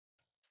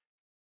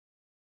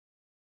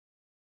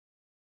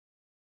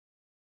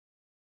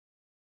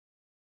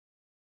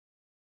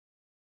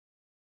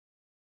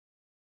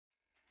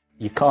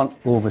You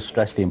can't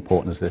overstress the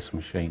importance of this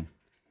machine.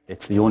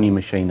 It's the only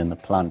machine in the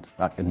plant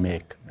that can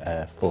make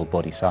full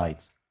body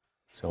sides.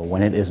 So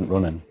when it isn't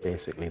running,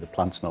 basically the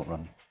plant's not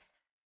running.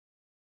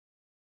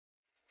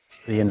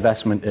 The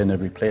investment in a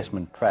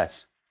replacement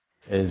press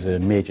is a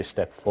major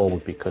step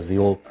forward because the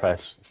old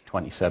press is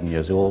 27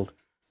 years old.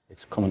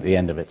 It's coming to the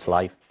end of its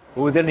life.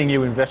 Well, with any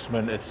new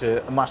investment, it's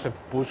a massive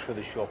boost for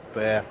the shop.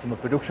 From a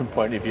production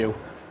point of view,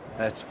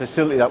 it's a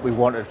facility that we've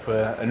wanted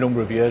for a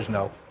number of years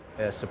now.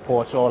 It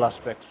supports all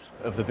aspects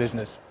of the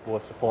business,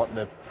 both supporting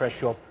the press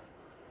shop,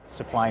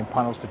 supplying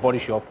panels to body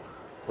shop,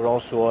 but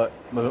also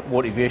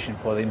motivation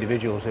for the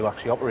individuals who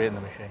actually operate in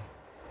the machine.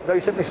 Very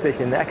simply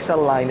speaking, the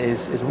XL line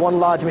is one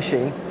large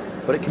machine,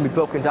 but it can be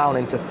broken down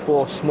into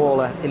 4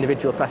 smaller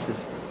individual presses.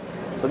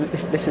 So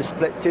this is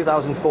split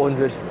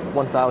 2,400,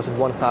 1,000,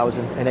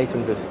 1,000 and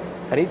 800.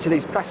 And each of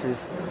these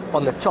presses,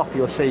 on the top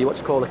you'll see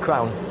what's called a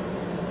crown.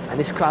 And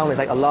this crown is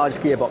like a large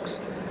gearbox,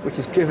 which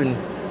is driven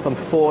from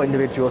 4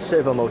 individual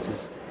servo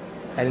motors.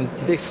 And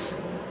this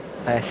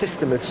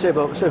system of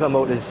servo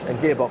motors and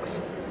gearbox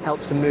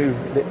helps to move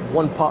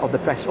one part of the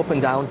press up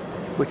and down,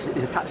 which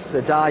is attached to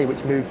the die,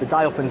 which moves the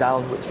die up and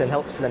down, which then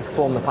helps to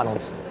form the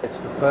panels. It's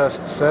the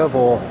first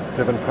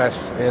servo-driven press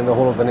in the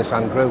whole of the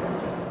Nissan Group.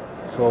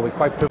 So we're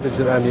quite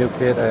privileged at MUK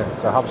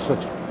to have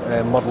such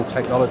modern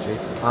technology,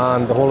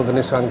 and the whole of the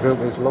Nissan Group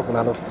is looking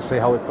at us to see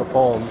how it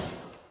performs.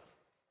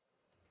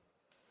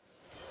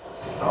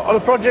 On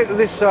a project of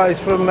this size,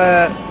 from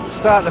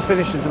start to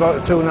finish, it's about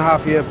a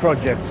 2.5-year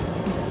project.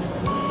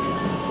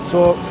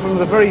 So from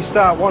the very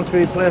start, once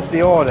we placed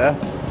the order,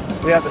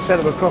 we had to set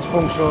up a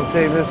cross-functional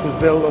team. This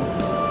was built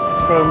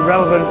up from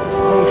relevant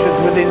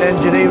functions within the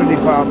engineering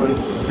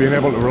department. Being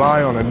able to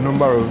rely on a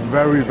number of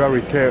very,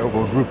 very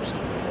capable groups,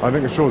 I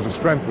think it shows the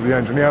strength of the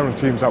engineering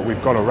teams that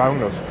we've got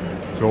around us.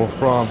 So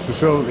from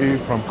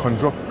facility, from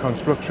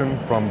construction,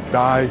 from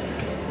die,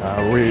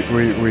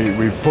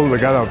 we've pulled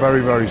together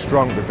very, very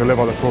strong to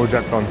deliver the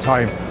project on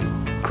time.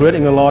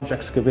 Creating a large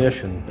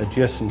excavation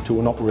adjacent to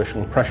an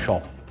operational press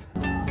shop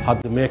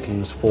had the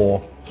makings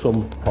for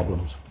some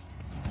problems.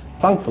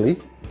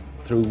 Thankfully,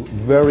 through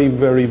very,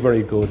 very,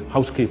 very good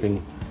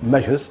housekeeping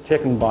measures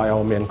taken by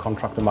our main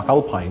contractor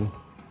McAlpine,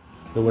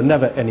 there were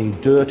never any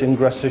dirt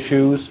ingress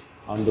issues,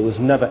 and there was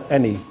never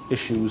any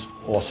issues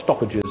or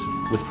stoppages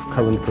with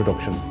current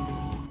production.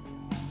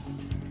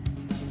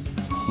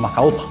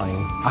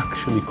 McAlpine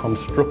actually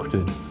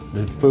constructed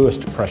the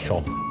first press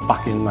shop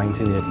back in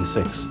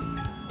 1986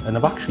 and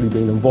have actually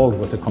been involved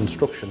with the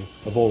construction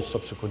of all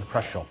subsequent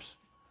press shops.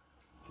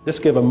 This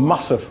gave a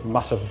massive,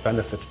 massive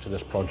benefit to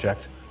this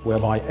project,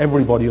 whereby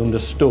everybody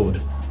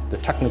understood the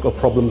technical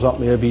problems that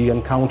may be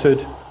encountered,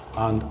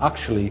 and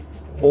actually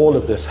all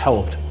of this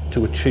helped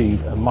to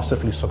achieve a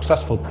massively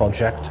successful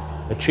project,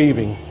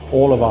 achieving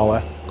all of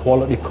our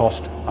quality,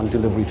 cost and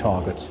delivery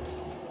targets.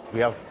 We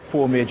have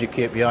 4 major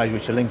KPIs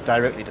which are linked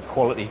directly to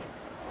quality,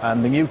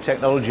 and the new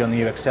technology on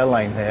the UXL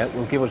line here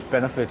will give us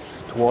benefits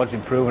towards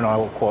improving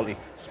our quality,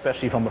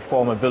 especially from a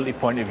formability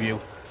point of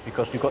view,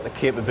 because we've got the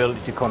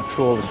capability to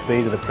control the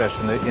speed of the press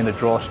in the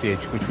draw stage,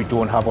 which we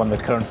don't have on the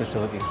current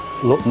facilities.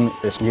 Looking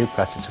at this new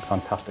press, it's a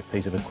fantastic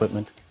piece of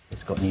equipment.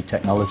 It's got new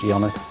technology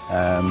on it.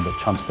 The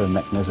transfer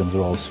mechanisms are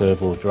all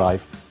servo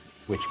drive,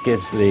 which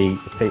gives the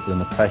people in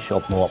the press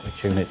shop more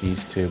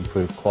opportunities to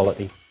improve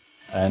quality,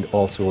 and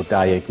also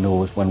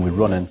diagnose when we're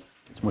running.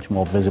 It's much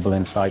more visible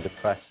inside the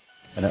press,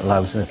 and it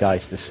allows the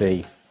guys to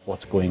see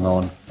what's going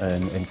on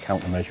and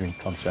counter-measuring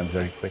concerns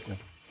very quickly.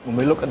 When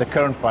we look at the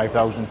current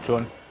 5,000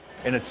 tonne,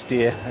 in its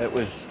day it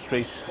was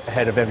streets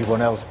ahead of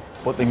everyone else,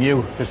 but the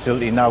new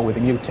facility now with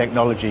the new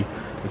technology,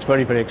 it's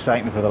very, very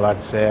exciting for the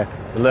lads. They're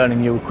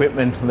learning new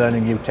equipment,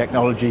 learning new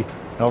technology,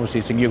 and obviously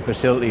it's a new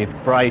facility. It's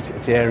bright,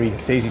 it's airy,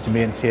 it's easy to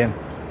maintain,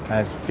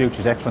 and the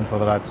future's excellent for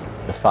the lads.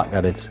 The fact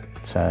that it's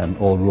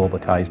all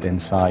robotised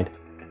inside,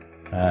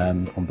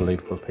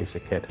 unbelievable piece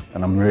of kit,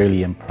 and I'm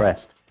really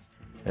impressed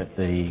at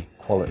the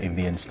quality of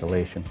the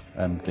installation,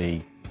 and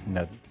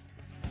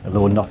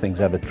although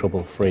nothing's ever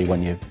trouble-free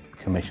when you're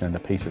commissioning a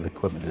piece of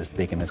equipment as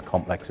big and as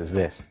complex as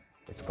this,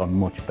 it's gone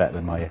much better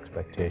than my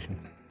expectations.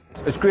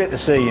 It's great to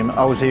see him.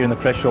 I was here in the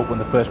press shop when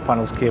the first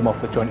panels came off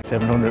the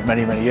 2700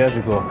 many, many years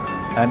ago,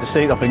 and to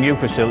see it off a new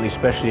facility,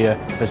 especially a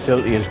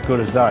facility as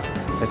good as that,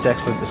 it's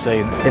excellent to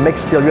see. It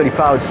makes us feel really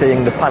proud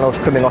seeing the panels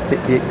coming off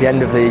the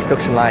end of the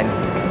production line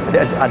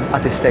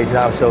at this stage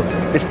now. So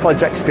this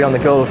project's been on the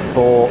go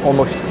for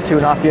almost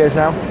 2.5 years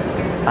now,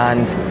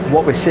 and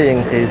what we're seeing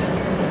is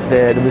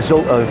the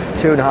result of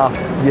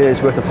 2.5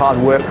 years worth of hard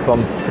work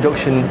from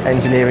production,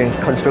 engineering,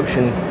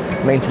 construction,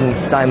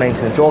 maintenance, die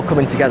maintenance, all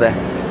coming together,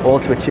 all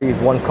to achieve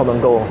one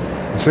common goal.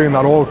 Seeing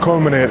that all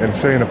culminate and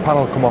seeing a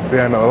panel come off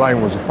the end of the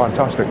line was a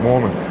fantastic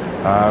moment.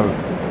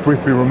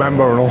 Briefly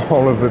remembering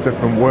all of the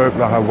different work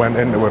that went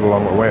into it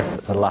along the way.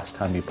 The last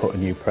time we put a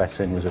new press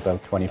in was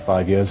about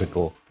 25 years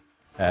ago,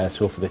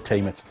 so for the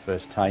team it's the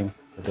first time.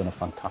 They've done a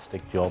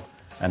fantastic job.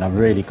 And I've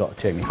really got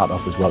to take my hat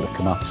off as well to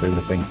Komatsu.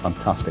 They've been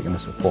fantastic in the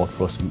support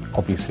for us, and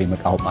obviously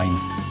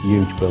McAlpine's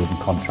huge building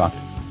contract.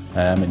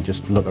 And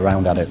just look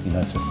around at it,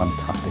 it's a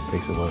fantastic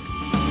piece of work.